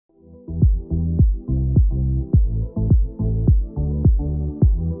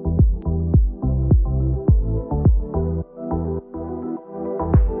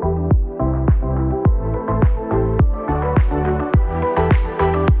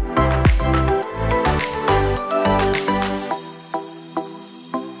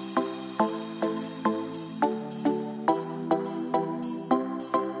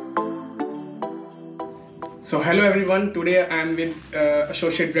everyone. Today I'm with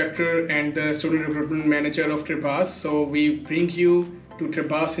Associate Director and the Student Recruitment Manager of Trebas. So we bring you to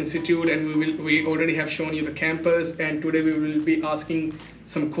Trebas Institute, and we already have shown you the campus, and today we will be asking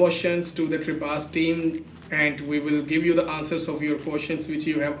some questions to the Trebas team, and we will give you the answers of your questions which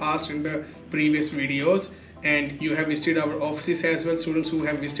you have asked in the previous videos. And you have visited our offices as well, students who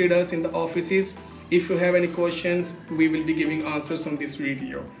have visited us in the offices. If you have any questions, we will be giving answers on this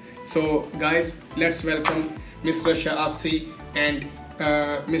video. So guys, let's welcome Ms. Rasha Apsi and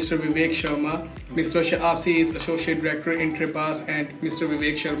Mr. Vivek Sharma. Ms. Rasha Apsi is Associate Director in Trebas, and Mr.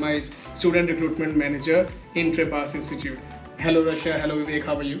 Vivek Sharma is Student Recruitment Manager in Trebas Institute. Hello Rasha, hello Vivek,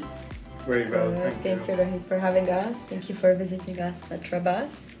 how are you? Very well, thank you Rohit for having us. Thank you for visiting us at Trebas.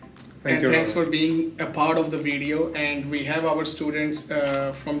 Thanks for being a part of the video. And we have our students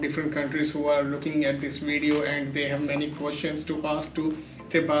from different countries who are looking at this video, and they have many questions to ask to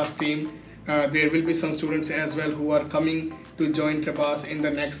Trebas team. There will be some students as well who are coming to join Trebas in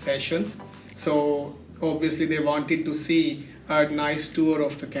the next sessions. So obviously they wanted to see a nice tour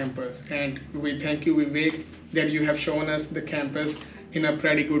of the campus, and we thank you Vivek that you have shown us the campus in a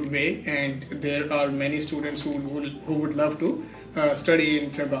pretty good way, and there are many students who would love to study in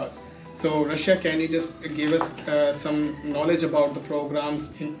Trebas. So Rasha, can you just give us some knowledge about the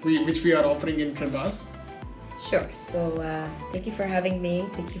programs which we are offering in Trebas? Sure. So thank you for having me.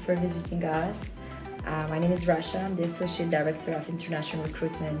 Thank you for visiting us. My name is Rasha. I'm the Associate Director of International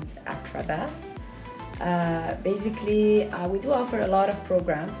Recruitment at Trebas. Basically, we do offer a lot of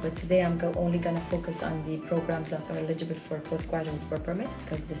programs, but today I'm only going to focus on the programs that are eligible for postgraduate work permit,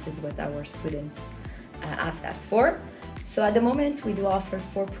 because this is what our students ask us for. So at the moment, we do offer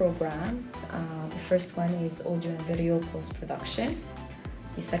 4 programs. The first one is audio and video post-production.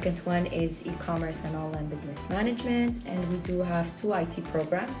 The second one is e-commerce and online business management. And we do have 2 IT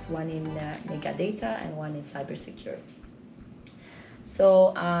programs, one in mega data and one in cybersecurity.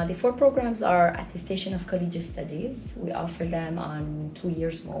 So the 4 programs are attestation of collegiate studies. We offer them on 2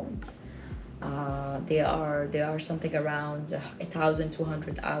 years mode. They are something around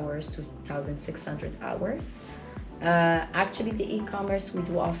 1,200 hours to 1,600 hours. Actually, the e-commerce, we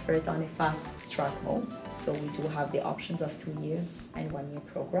do offer it on a fast track mode. So we do have the options of 2 years and 1 year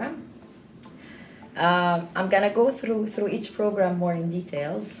program. I'm gonna go through each program more in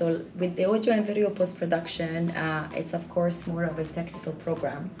detail. So with the audio and video post-production, it's of course more of a technical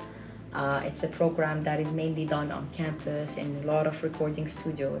program. It's a program that is mainly done on campus in a lot of recording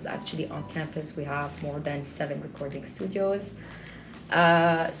studios. Actually, on campus, we have more than 7 recording studios.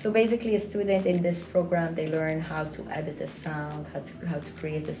 So basically, a student in this program, they learn how to edit a sound, how to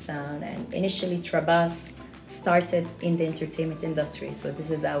create a sound. And initially, Trebas started in the entertainment industry. So this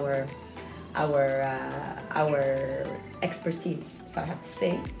is our expertise, if I have to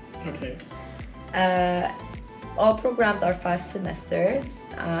say. Okay. All programs are 5 semesters.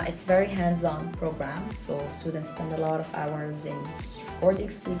 It's very hands-on program, so students spend a lot of hours in recording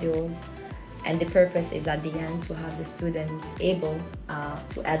studios, and the purpose is at the end to have the students able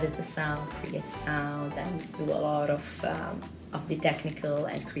to edit the sound, create sound, and do a lot of the technical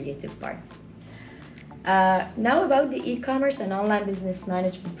and creative parts. Now about the e-commerce and online business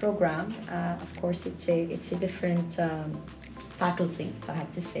management program, of course it's a different faculty, if I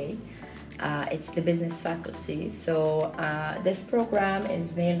have to say. It's the business faculty. So this program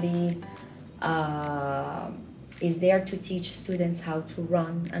is mainly is there to teach students how to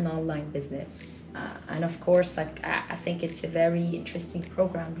run an online business. And of course, I think it's a very interesting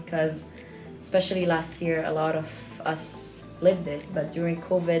program, because especially last year, a lot of us lived it, but during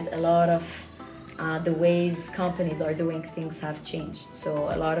COVID, a lot of the ways companies are doing things have changed. So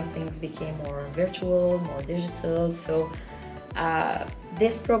a lot of things became more virtual, more digital. So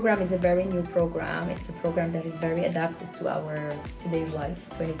this program is a very new program. It's a program that is very adapted to our today's life,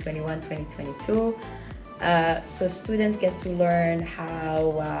 2021, 2022. So students get to learn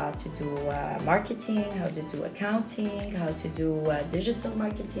how to do marketing, how to do accounting, how to do digital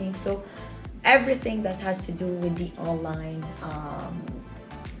marketing. So everything that has to do with the online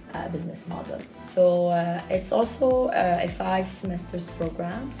business model. So it's also a 5 semesters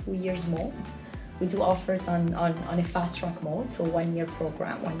program, 2 years mode. We do offer it on a fast track mode, so 1 year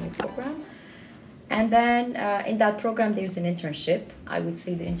program. And then in that program, there's an internship. I would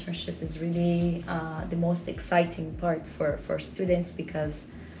say the internship is really the most exciting part for students, because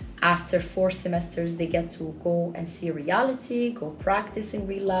after 4 semesters, they get to go and see reality, go practice in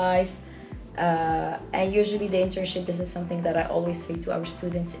real life. And usually the internship, this is something that I always say to our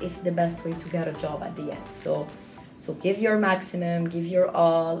students, is the best way to get a job at the end. So give your maximum, give your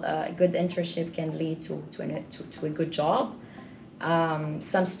all. A good internship can lead to a good job.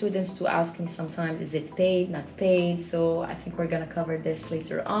 Some students to ask me sometimes, is it paid, not paid? So I think we're gonna cover this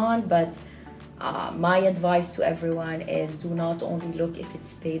later on, but my advice to everyone is do not only look if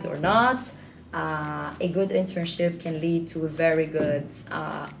it's paid or not. A good internship can lead to a very good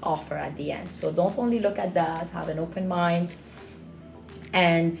offer at the end. So don't only look at that, have an open mind.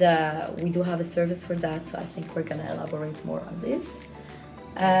 And we do have a service for that, so I think we're gonna elaborate more on this.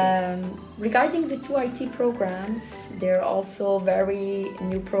 Regarding the two IT programs, they're also very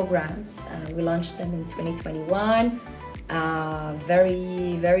new programs. We launched them in 2021,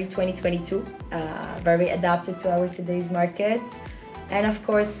 very 2022, very adapted to our today's market. And of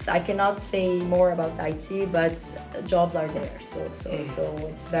course, I cannot say more about IT, but jobs are there. So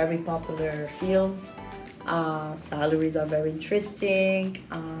it's very popular fields. Salaries are very interesting.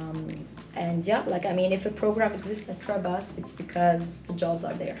 And yeah, like, I mean, if a program exists at Trebas, it's because the jobs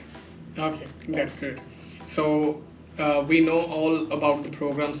are there. Okay, that's good. So we know all about the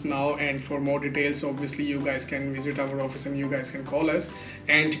programs now, and for more details, obviously you guys can visit our office and you guys can call us.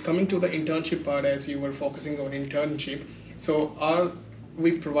 And coming to the internship part, as you were focusing on internship, so are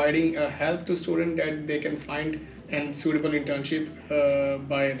we providing help to students that they can find a suitable internship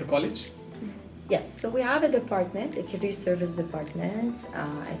by the college? Yes, so we have a department, a career service department.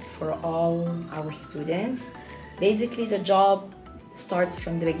 It's for all our students. Basically, the job starts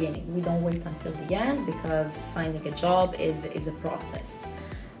from the beginning. We don't wait until the end because finding a job is a process.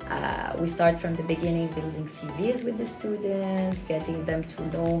 We start from the beginning building CVs with the students, getting them to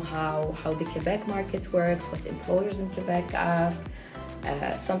know how the Quebec market works, what employers in Quebec ask.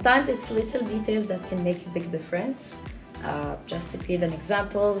 Sometimes it's little details that can make a big difference. Just to give an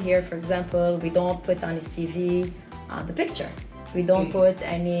example, here for example, we don't put on a CV the picture. We don't put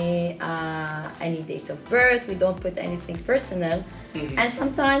any date of birth. We don't put anything personal. And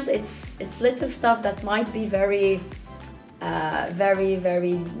sometimes it's little stuff that might be very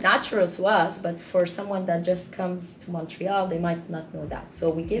natural to us, but for someone that just comes to Montreal, they might not know that.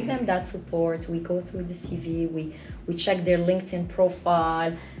 So we give them that support. We go through the CV. We check their LinkedIn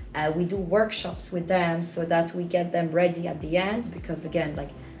profile. We do workshops with them so that we get them ready at the end, because again,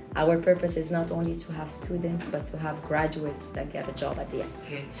 like, our purpose is not only to have students, but to have graduates that get a job at the end.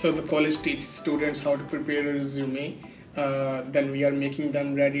 So the college teaches students how to prepare a resume. Then we are making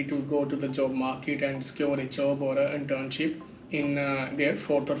them ready to go to the job market and secure a job or an internship in their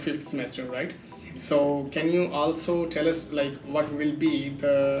 4th or 5th semester, right? So can you also tell us, like, what will be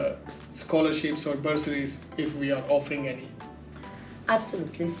the scholarships or bursaries if we are offering any?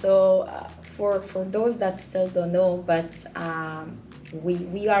 Absolutely. So for those that still don't know, but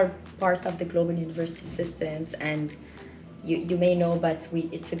we are part of the global university systems, and you may know, but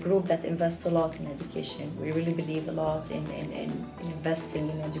it's a group that invests a lot in education. We really believe a lot in investing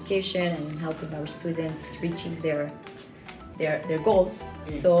in education and in helping our students reaching their goals.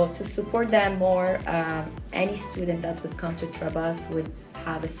 So to support them more, any student that would come to Trebas would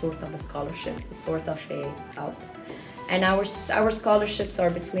have a sort of a scholarship, a sort of a help. And our scholarships are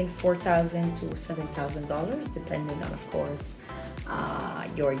between $4,000 to $7,000, depending on, of course,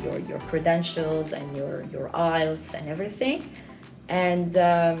 your credentials and your IELTS and everything. And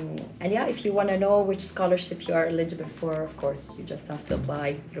yeah, if you want to know which scholarship you are eligible for, of course, you just have to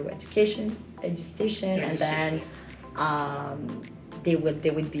apply through education, and then they would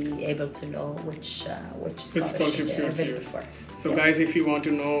be able to know which scholarship you're eligible for. So guys, if you want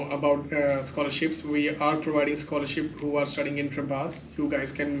to know about scholarships, we are providing scholarship who are studying in Trebas. You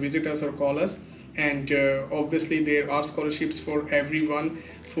guys can visit us or call us. And obviously there are scholarships for everyone,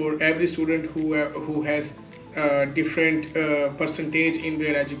 for every student who has different percentage in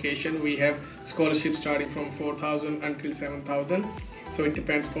their education. We have scholarships starting from 4,000 until 7,000. So it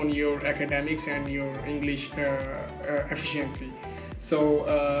depends on your academics and your English efficiency. So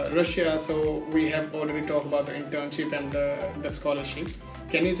Russia, so we have already talked about the internship and the scholarships.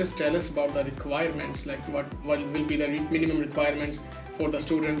 Can you just tell us about the requirements, like what will be the minimum requirements for the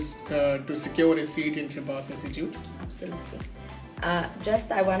students to secure a seat in Trebas Institute? Absolutely.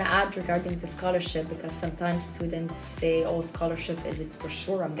 Just I want to add regarding the scholarship, because sometimes students say, oh, scholarship, is it for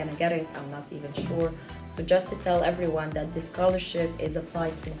sure I'm gonna get it? I'm not even sure. So just to tell everyone that the scholarship is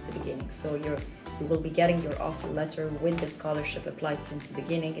applied since the beginning. So you will be getting your offer letter with the scholarship applied since the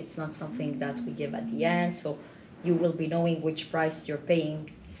beginning. It's not something that we give at the end. So you will be knowing which price you're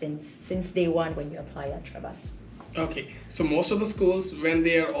paying since day one when you apply at Trebas. Okay, so most of the schools, when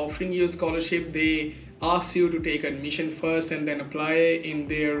they are offering you a scholarship, they ask you to take admission first and then apply in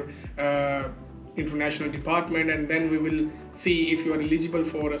their international department, and then we will see if you are eligible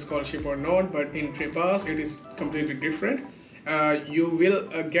for a scholarship or not. But in Trebas, it is completely different. You will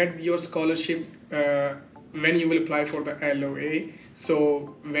get your scholarship when you will apply for the LOA.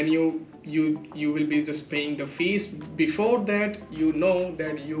 So when you will be just paying the fees. Before that, you know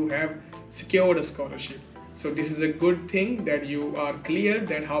that you have secured a scholarship. So this is a good thing that you are clear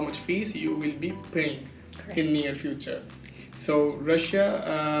that how much fees you will be paying. Correct. In near future. So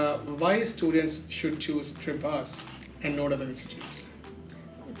Russia, why students should choose Trebas and not other institutes?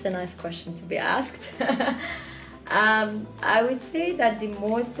 It's a nice question to be asked. I would say that the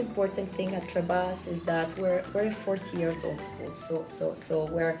most important thing at Trebas is that we're a 40 years old school. So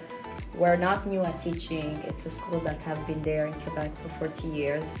we're not new at teaching. It's a school that have been there in Quebec for 40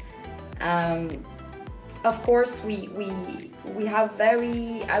 years. Of course, we have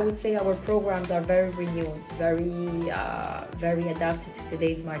I would say our programs are very renewed, very adapted to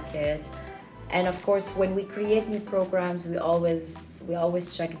today's market. And of course, when we create new programs, we always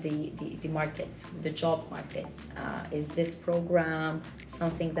check the market, the job market. Is this program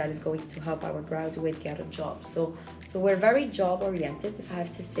something that is going to help our graduate get a job? So we're very job oriented, if I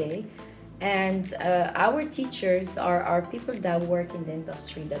have to say. And our teachers are people that work in the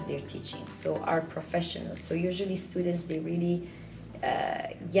industry that they're teaching, so are professionals. So usually students, they really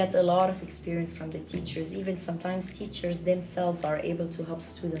get a lot of experience from the teachers. Even sometimes teachers themselves are able to help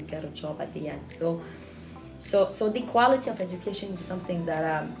students get a job at the end. So the quality of education is something that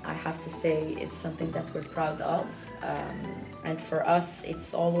I have to say is something that we're proud of. And for us,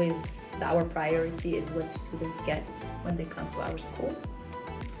 it's always our priority is what students get when they come to our school.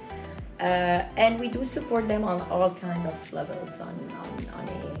 And we do support them on all kind of levels, on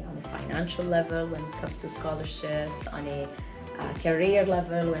a financial level when it comes to scholarships, on a career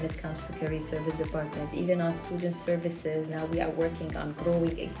level when it comes to career service department, even on student services. Now we are working on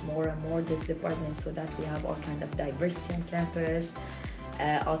growing it more and more, this department, so that we have all kind of diversity on campus,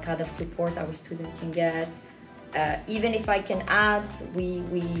 all kind of support our students can get. Even if I can add, we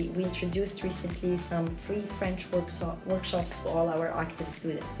introduced recently some free French workshops to all our active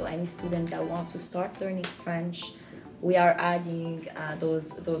students. So any student that wants to start learning French, we are adding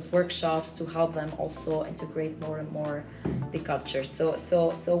those workshops to help them also integrate more and more the culture. So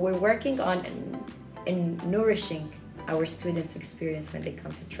we're working on nourishing our students' experience when they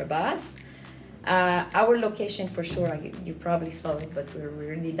come to Trebas. Our location, for sure, you probably saw it, but we're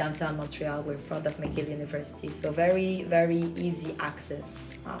really downtown Montreal. We're in front of McGill University, so very, very easy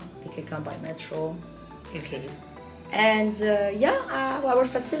access. You can come by metro. Okay. And our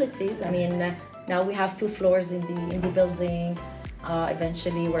facilities. I mean, now we have 2 floors in the building.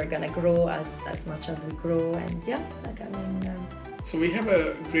 Eventually, we're gonna grow as much as we grow, and So we have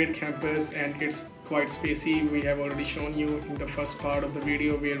a great campus, and it's quite spacey. We have already shown you in the first part of the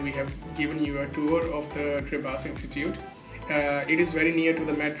video where we have given you a tour of the Trebas Institute. It is very near to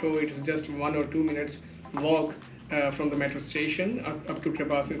the metro. It is just 1 or 2 minutes walk from the metro station up to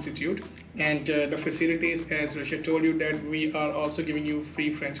Trebas Institute. And the facilities, as Russia told you, that we are also giving you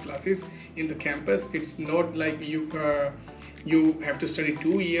free French classes in the campus. It's not like you have to study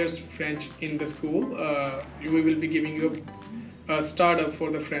 2 years French in the school. We will be giving you a startup for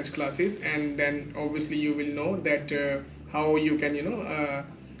the French classes, and then obviously you will know that how you can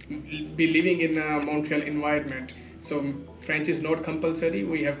be living in a Montreal environment. So French is not compulsory.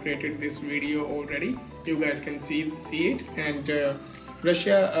 We have created this video already. You guys can see it. And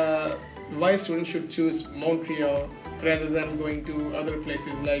Russia, why students should choose Montreal rather than going to other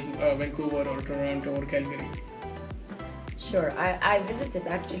places like Vancouver or Toronto or Calgary? Sure. I visited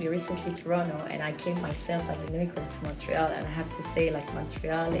actually recently Toronto, and I came myself as an immigrant to Montreal, and I have to say, like,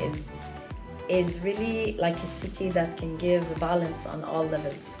 Montreal is really like a city that can give a balance on all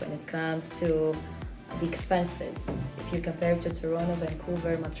levels when it comes to the expenses. If you compare it to Toronto,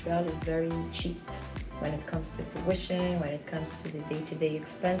 Vancouver, Montreal is very cheap when it comes to tuition, when it comes to the day-to-day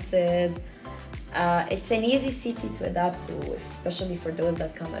expenses. It's an easy city to adapt to, especially for those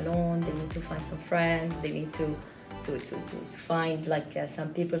that come alone. They need to find some friends. They need to find some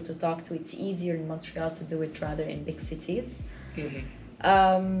people to talk to. It's easier in Montreal to do it rather in big cities.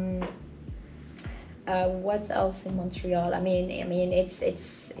 Mm-hmm. What else in Montreal? I mean, it's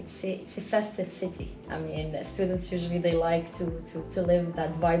a festive city. I mean, students usually they like to live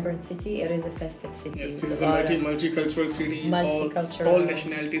that vibrant city. It is a festive city. Yes, it is a multicultural city. Multicultural. All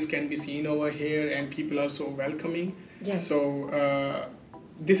nationalities can be seen over here, and people are so welcoming. Yeah. So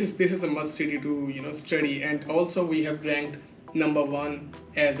this is a must city to study, and also we have ranked #1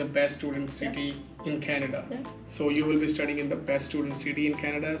 as a best student city in Canada. Yeah. So you will be studying in the best student city in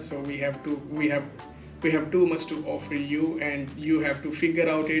Canada. So we have too much to offer you, and you have to figure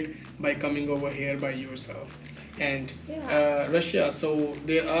out it by coming over here by yourself. And Russia, so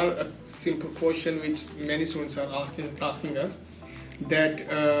there are a simple question which many students are asking us, that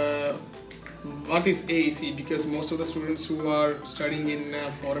what is AEC, because most of the students who are studying in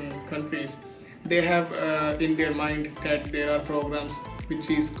foreign countries, they have in their mind that there are programs which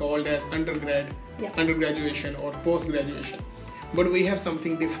is called as undergraduation or post-graduation, but we have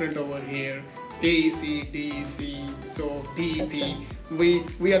something different over here, AEC, DEC, so DEP. Right.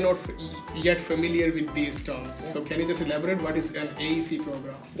 We are not yet familiar with these terms. Yeah. So can you just elaborate what is an AEC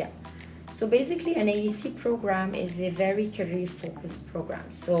program? Yeah. So basically an AEC program is a very career focused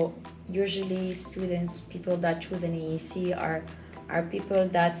program. So usually students, people that choose an AEC are people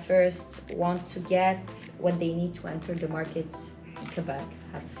that first want to get what they need to enter the market in Quebec,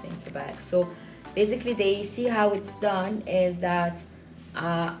 I have to say in Quebec. So basically the AEC, how it's done is that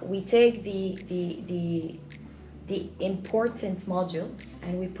we take the important modules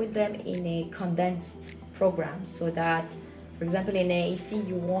and we put them in a condensed program, so that, for example, in AEC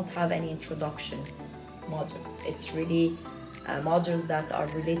you won't have any introduction modules. It's really modules that are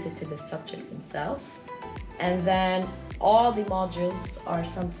related to the subject themselves, and then all the modules are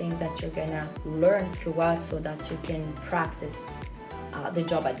something that you're gonna learn throughout so that you can practice the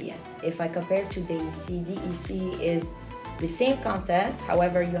job at the end. If I compare to the DEC is the same content,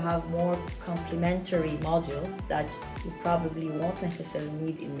 however you have more complementary modules that you probably won't necessarily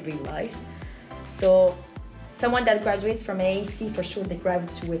need in real life. So someone that graduates from AEC, for sure they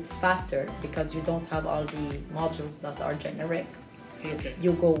graduate faster because you don't have all the modules that are generic. Okay.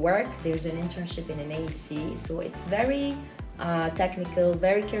 You go work, there's an internship in an AEC, so it's very technical,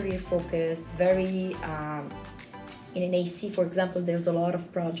 very career focused, very in an AEC, for example, there's a lot of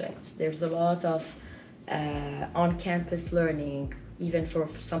projects, there's a lot of on-campus learning, even for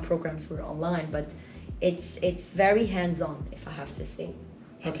some programs we're online, but it's very hands-on, if I have to say.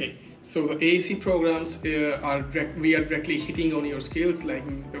 Okay, so the AEC programs we are directly hitting on your skills, like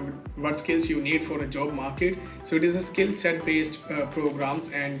what skills you need for a job market. So it is a skill set based programs,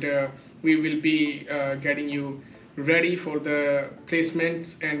 and we will be getting you ready for the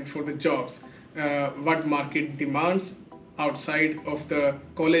placements and for the jobs. What market demands outside of the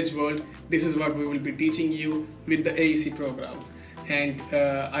college world, this is what we will be teaching you with the AEC programs. And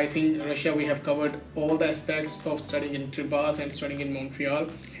I think, Russia, we have covered all the aspects of studying in Trebas and studying in Montreal.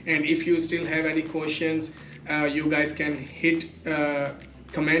 And if you still have any questions, you guys can hit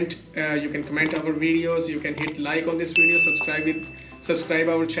comment. You can comment our videos. You can hit like on this video, subscribe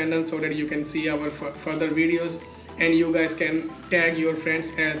our channel so that you can see our further videos. And you guys can tag your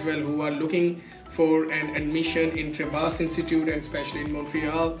friends as well who are looking for an admission in Trebas Institute, and especially in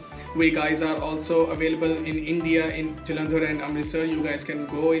Montreal. We guys are also available in India, in Jalandhar and Amritsar. You guys can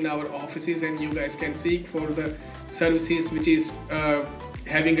go in our offices and you guys can seek for the services which is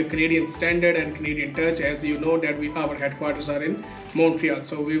having a Canadian standard and Canadian touch. As you know that our headquarters are in Montreal.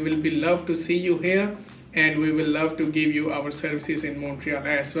 So we will be love to see you here, and we will love to give you our services in Montreal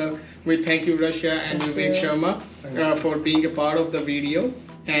as well. We thank you, Russia and Vivek Sharma, for being a part of the video,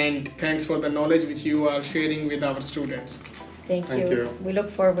 and thanks for the knowledge which you are sharing with our students. Thank you. We look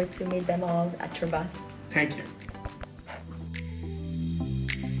forward to meet them all at Trebas. Thank you.